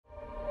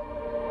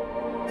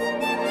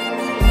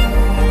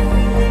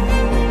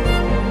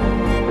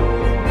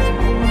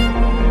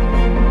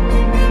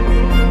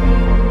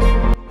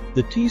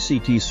The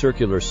TCT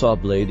Circular Saw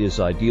Blade is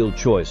ideal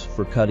choice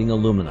for cutting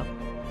aluminum,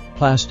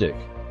 plastic,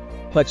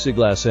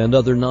 plexiglass and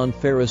other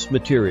non-ferrous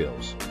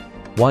materials.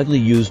 Widely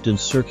used in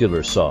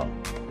circular saw,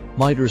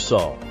 miter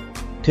saw,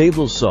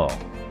 table saw.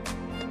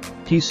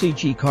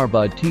 TCT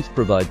carbide teeth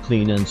provide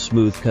clean and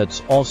smooth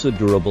cuts, also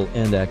durable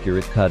and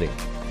accurate cutting.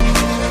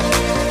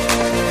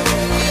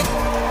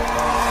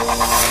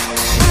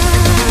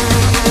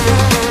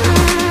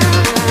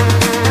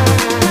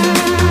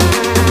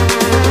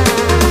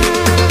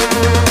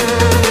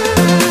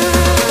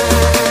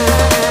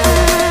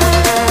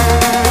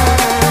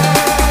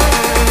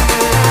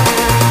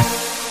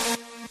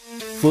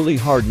 Fully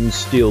hardened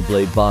steel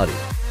blade body.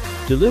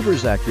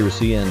 Delivers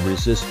accuracy and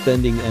resists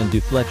bending and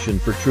deflection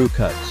for true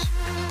cuts.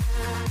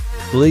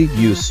 Blade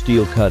use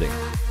steel cutting.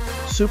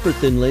 Super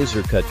thin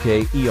laser cut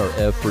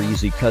kerf for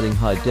easy cutting.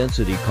 High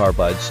density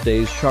carbide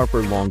stays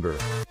sharper longer.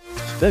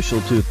 Special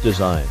tooth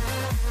design.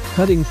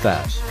 Cutting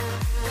fast.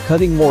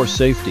 Cutting more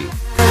safety.